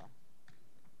present as well.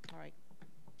 All right.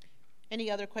 Any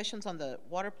other questions on the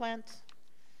water plant?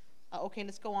 Okay,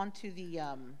 let's go on to the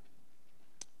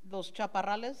Los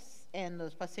Chaparrales and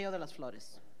Los Paseo de las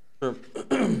Flores. Sure.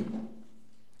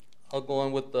 I'll go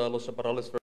on with Los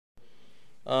Chaparrales first.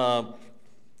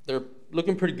 They're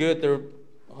looking pretty good. They're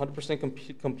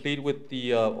 100% complete with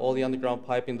all the underground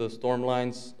piping, the storm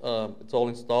lines. It's all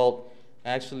installed.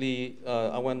 Actually,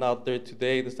 I went out there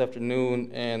this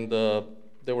afternoon, and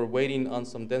they were waiting on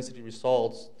some density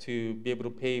results to be able to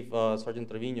pave Sergeant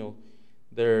Trevino.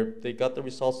 They got the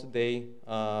results today.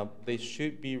 They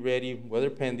should be ready, weather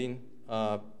pending,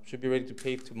 should be ready to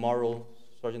pave tomorrow,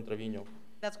 Sergeant Trevino.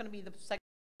 That's going to be the section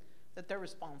that they're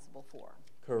responsible for.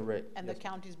 Correct. And yes, the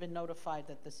county's been notified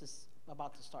that this is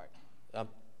about to start.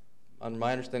 On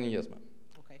my understanding, yes, ma'am.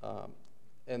 Okay.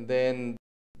 And then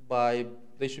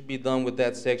they should be done with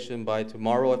that section by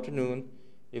tomorrow afternoon.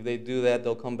 If they do that,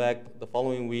 they'll come back the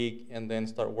following week and then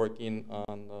start working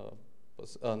on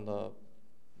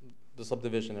the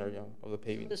subdivision area of the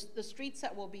paving. The streets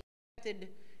that will be affected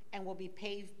and will be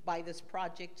paved by this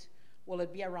project, will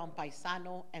it be around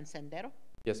Paisano and Sendero?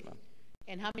 Yes, ma'am.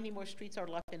 And how many more streets are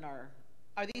left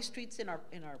are these streets in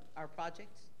our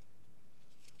projects?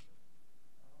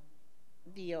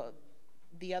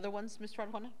 The other ones, Mr.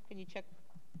 Arjona, can you check?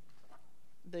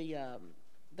 the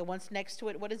ones next to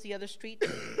it, what is the other street?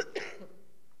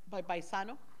 By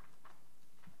Baisano?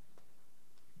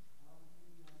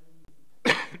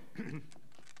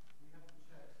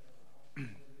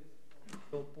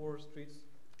 So 4 streets,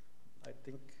 I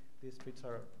think these streets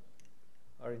are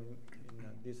in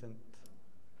a decent,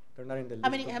 they're not in the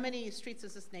list. How many streets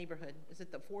is this neighborhood? Is it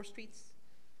the 4 streets?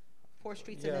 4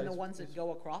 streets and Yeah, then the it's- ones that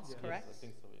go across, yeah. correct? I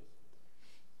think so, yes.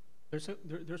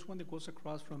 There's one that goes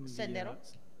across from Sendero?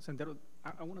 Sendero.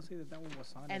 I want to say that one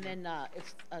was on. And then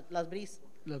it's Las Brisas,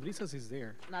 Las Brisas is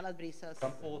there. not Las Brisas.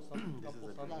 Campo, Campo something,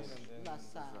 Las, and then. Las,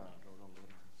 Pero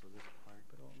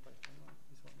by China,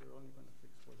 they're only gonna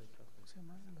fix for the traffic.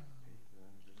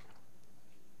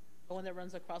 the one that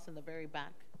runs across in the very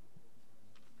back.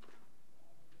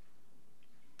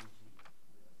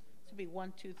 Should be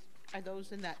 1, 2, are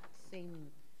those in that same?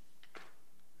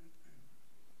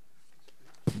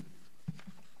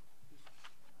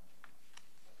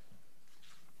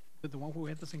 The one who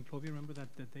had the St. Clovis, remember that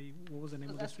they, what was the name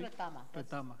of the That's street? Retama.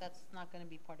 Retama. That's not gonna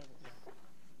be part of this.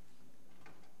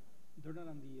 They're not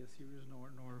on the serious nor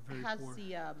very Has poor.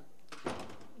 the,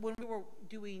 when we were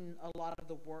doing a lot of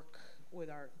the work with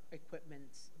our equipment,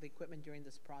 the equipment during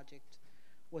this project,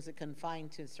 was it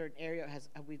confined to a certain area?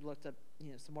 Have we looked at,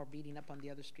 some more beating up on the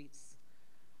other streets?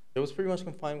 It was pretty much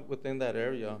confined within that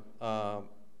area. I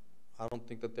don't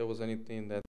think that there was anything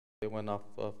that they went off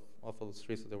of the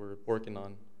streets that they were working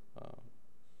on.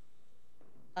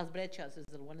 Las Brechas is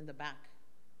the one in the back.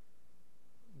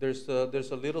 There's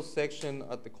a little section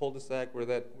at the cul-de-sac where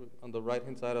that, on the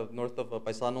right-hand side of north of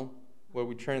Paisano, where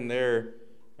we turn there,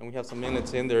 and we have some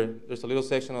inlets in there. There's a little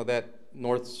section of that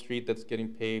north street that's getting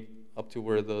paved up to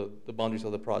where the boundaries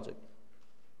of the project.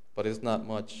 But it's not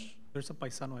much. There's a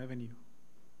Paisano Avenue,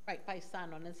 Right,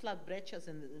 Paisano, and it's Las Brechas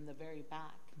in the very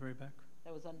back. very back.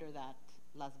 That was under that,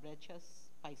 Las Brechas,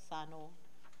 Paisano,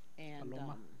 and,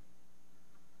 Paloma.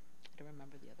 I don't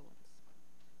remember the other ones.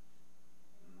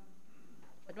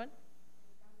 What one?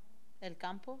 El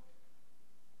Campo?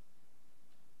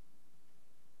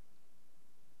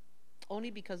 Only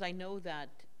because I know that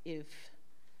if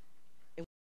we've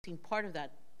seen part of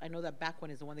that, I know that back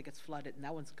one is the one that gets flooded, and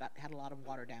that one's had a lot of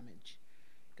water damage,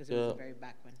 because it was Yeah. the very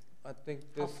back one. I think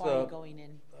How this, far are you going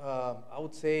in? I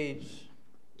would say,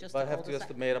 Just if I the have to cul-de-sac?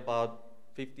 estimate, about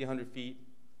 50, 100 feet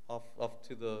off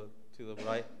to the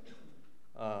right.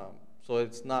 So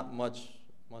it's not much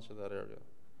of that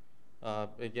area.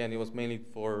 Again, it was mainly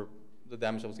for the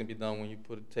damage that was going to be done when you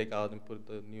take out and put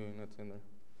the new units in there.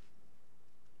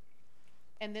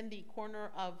 And then the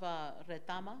corner of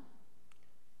Retama,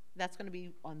 that's going to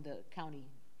be on the county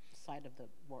side of the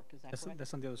work, is that correct?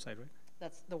 That's on the other side, right?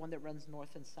 That's the one that runs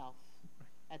north and south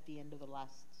at the end of the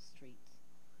last street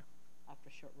after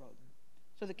Short Road.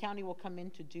 So the county will come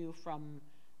in to do from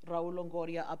Raul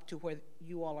Longoria up to where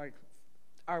you all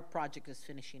our project is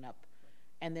finishing up.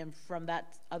 And then from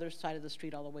that other side of the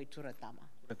street all the way to Retama,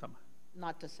 Retama.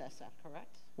 not to Cesar,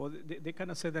 correct? Well, they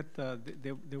kind of said that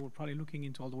they were probably looking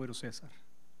into all the way to Cesar,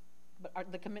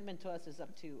 But the commitment to us is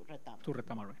up to Retama. to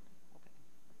Retama, right?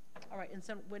 Okay. All right, and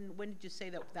so when did you say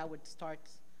that would start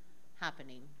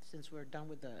happening, since we're done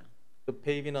with The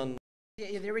paving on,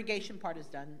 the irrigation part is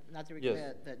done, not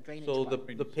yes. the drainage So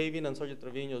part? the paving on Sergeant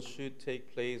Trevino should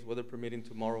take place, weather permitting,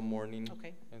 tomorrow morning.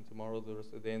 Okay. And tomorrow the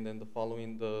rest of the day, and then the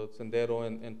following, the Sendero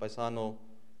and Paisano,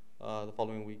 the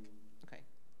following week. Okay.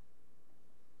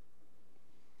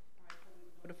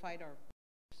 Notified our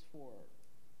for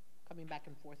coming back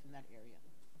and forth in that area.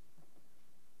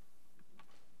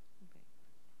 Okay.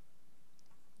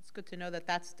 It's good to know that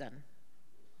that's done.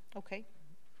 Okay.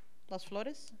 Las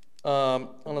Flores? On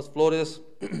Las Flores,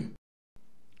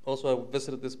 also I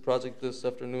visited this project this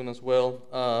afternoon as well.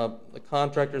 The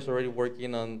contractor's already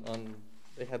working on,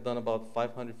 they had done about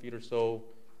 500 feet or so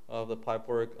of the pipe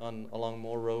work along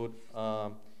Moore Road.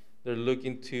 They're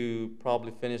looking to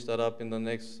probably finish that up in the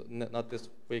not this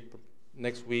week, but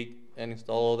next week, and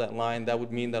install all that line. That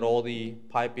would mean that all the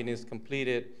piping is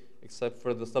completed except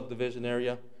for the subdivision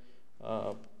area,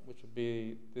 which would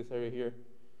be this area here.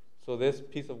 So this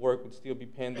piece of work would still be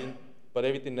pending, but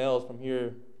everything else from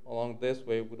here along this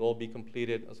way would all be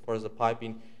completed as far as the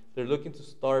piping. They're looking to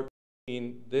start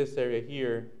in this area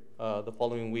here the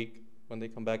following week when they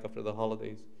come back after the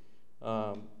holidays,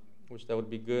 which that would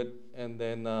be good. And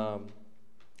then as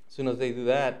soon as they do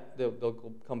that, they'll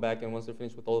come back, and once they're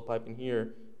finished with all the piping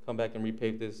here, come back and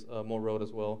repave this Moore Road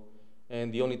as well.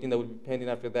 And the only thing that would be pending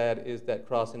after that is that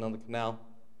crossing on the canal.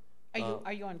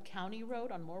 Are you on County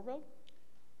Road, on Moore Road?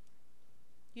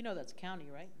 You know that's county,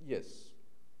 right? Yes.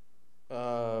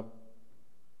 Not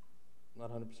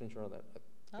 100% sure on that.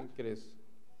 I think it is.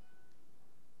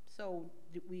 So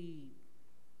did we,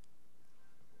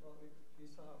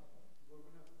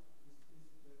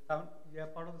 Well, yeah,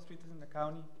 part of the street is in the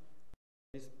county.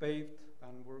 It's paved,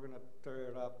 and we're gonna tear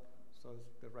it up, so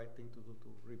it's the right thing to do to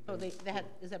repave. oh, they had,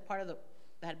 is that part of the,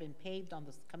 that had been paved on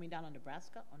the, coming down on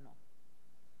Nebraska, or no?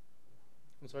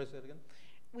 I'm sorry, say it again?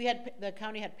 We had, the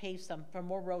county had paved some, for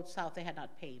more roads south, they had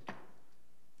not paved.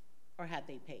 Or had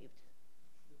they paved?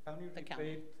 The county The county.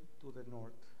 repaved to the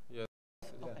north. Yeah.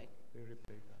 Yeah, Okay. they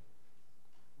repaved that.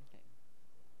 Okay.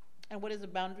 And what is the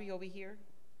boundary over here?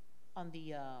 On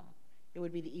the, it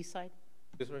would be the east side?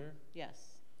 This right here? Yes.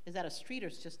 Is that a street or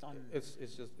it's just on? It's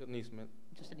just an easement.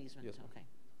 Just an easement, Yes, ma'am. okay.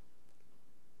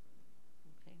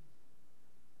 Okay.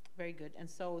 Very good. And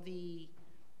so the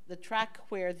track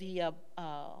where the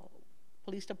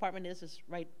police department is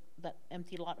right, that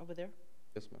empty lot over there?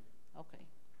 Yes, ma'am. Okay.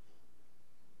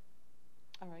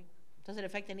 All right. Does it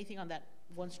affect anything on that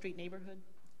one street neighborhood?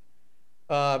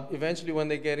 Eventually, when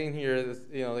they get in here,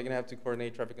 you know, they're gonna have to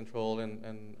coordinate traffic control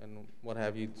and what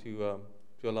have you to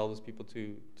allow those people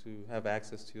to have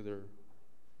access to their,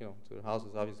 you know, to their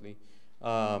houses, obviously.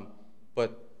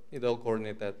 But they'll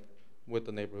coordinate that with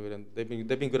the neighborhood, and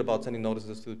they've been good about sending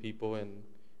notices to the people and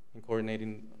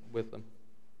coordinating with them.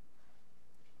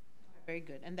 Very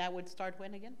good. And that would start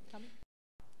when again, Tommy?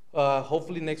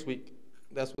 Hopefully next week.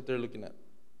 That's what they're looking at.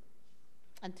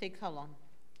 And take how long?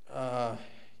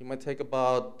 It might take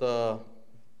about,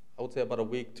 I would say about a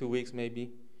week, 2 weeks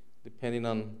maybe, depending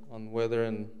on weather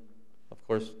and, of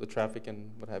course, the traffic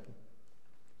and what have you.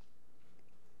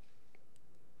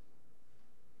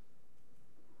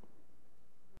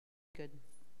 Good.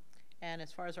 And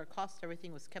as far as our costs,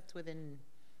 everything was kept within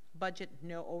budget,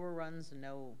 no overruns,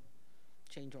 no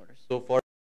change orders? So far,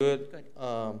 good. Good.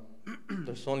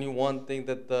 There's only one thing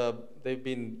that they've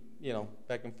been, you know,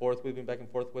 back and forth. We've been back and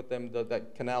forth with them.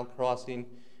 That canal crossing,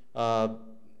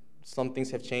 some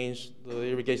things have changed. The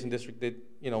irrigation district did,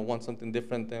 you know, want something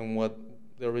different than what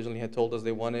they originally had told us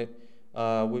they wanted.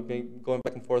 We've been going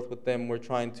back and forth with them. We're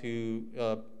trying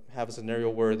to have a scenario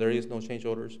where there is no change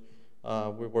orders.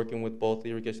 We're working with both the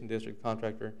irrigation district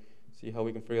contractor, see how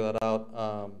we can figure that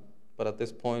out. But at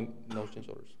this point, no change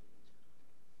orders.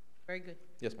 Very good.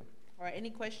 Yes, ma'am. All right, any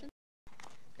questions?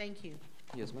 Thank you.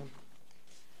 Yes, ma'am.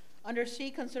 Under C,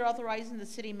 consider authorizing the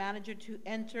city manager to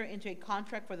enter into a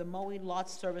contract for the mowing lot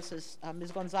services.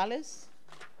 Ms. Gonzalez?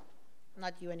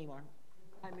 Not you anymore.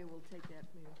 Jaime will take that,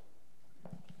 Mayor.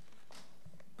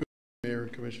 Mayor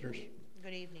and Commissioners.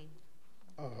 Good evening.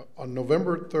 On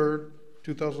November 3rd,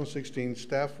 2016,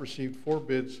 staff received 4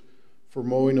 bids for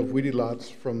mowing of weedy lots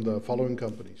from the following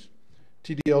companies: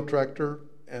 TDL Tractor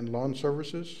and Lawn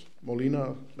Services,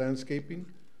 Molina Landscaping,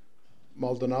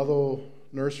 Maldonado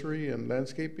Nursery and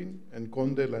Landscaping, and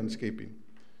Conde Landscaping.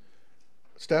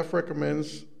 Staff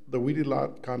recommends the weedy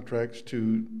lot contracts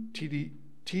to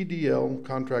TDL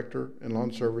Contractor and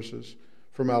Lawn Services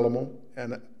from Alamo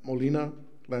and Molina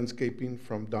Landscaping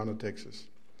from Donna, Texas.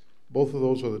 Both of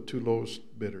those are the 2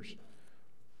 lowest bidders.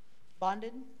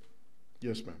 Bonded?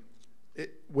 Yes, ma'am.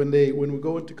 When we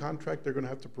go into contract, they're going to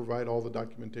have to provide all the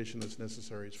documentation that's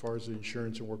necessary as far as the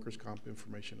insurance and workers' comp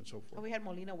information and so Oh, forth. we had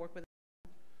Molina work with.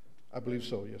 I believe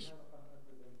so, yes.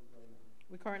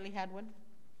 We currently had one?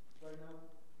 Right now,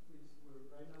 we're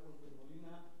with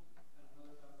Molina and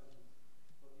another company,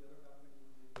 but the other company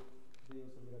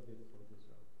didn't submit a bid for this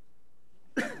route.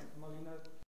 Molina,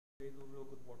 they do real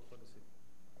good work for the city.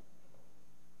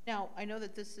 Now, I know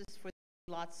that this is for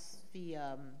lots, the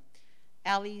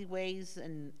alleyways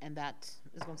and that.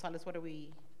 Ms. Gonzalez, what are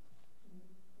we?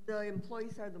 The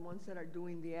employees are the ones that are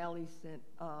doing the alleys, and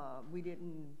we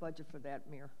didn't budget for that,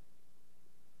 Mayor.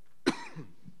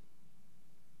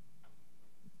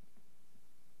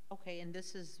 Okay, and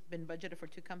this has been budgeted for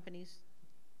 2 companies?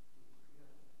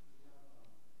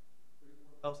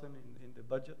 1,000 in the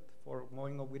budget for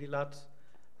mowing of weedy lots,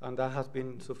 and that has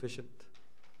been sufficient.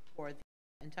 For the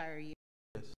entire year?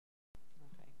 Yes.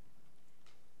 Okay.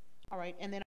 All right,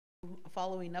 and then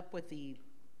following up with the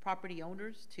property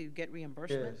owners to get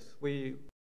reimbursement? Yes,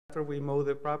 after we mow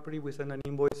the property, we send an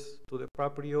invoice to the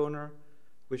property owner.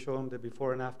 We show them the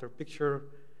before and after picture.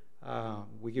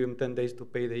 We give them 10 days to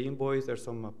pay the invoice. There's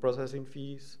some processing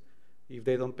fees. If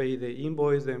they don't pay the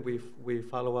invoice, then we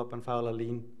follow up and file a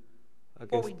lien.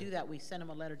 Before we do that, we send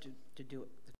them a letter to do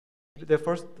it. The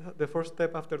first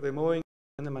step after the mowing,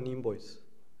 send them an invoice,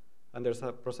 and there's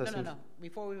a processing. No.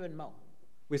 Before we even mow.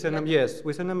 We send them, yes,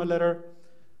 we send them a letter.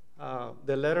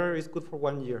 The letter is good for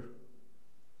 1 year.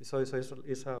 So it's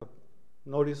a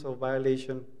notice of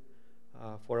violation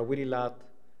for a weedy lot,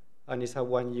 and it's a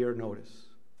 1 year notice.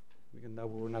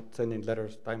 We're not sending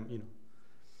letters,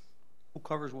 Who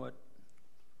covers what?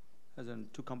 As in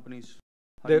two companies?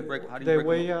 How do you break them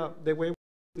up? The way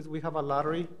is we have a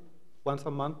lottery once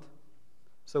a month.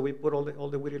 So we put all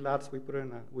the wheelie lots, we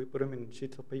put them in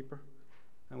sheets of paper,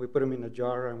 and we put them in a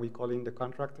jar, and we call in the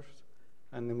contractors,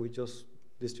 and then we just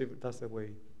distribute. That's the way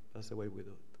we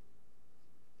do it.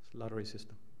 It's a lottery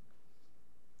system.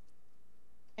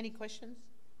 Any questions?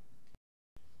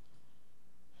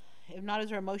 If not, is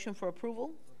there a motion for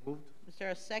approval? Moved. Is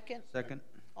there a second? Second.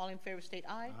 All in favor state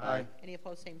aye. Aye. Any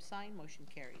opposed, same sign. Motion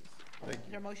carries. Thank Is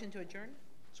there a motion to adjourn?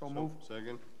 So moved.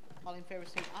 Second. All in favor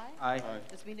state aye. Aye. Aye.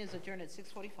 This meeting is adjourned at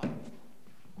 6:45.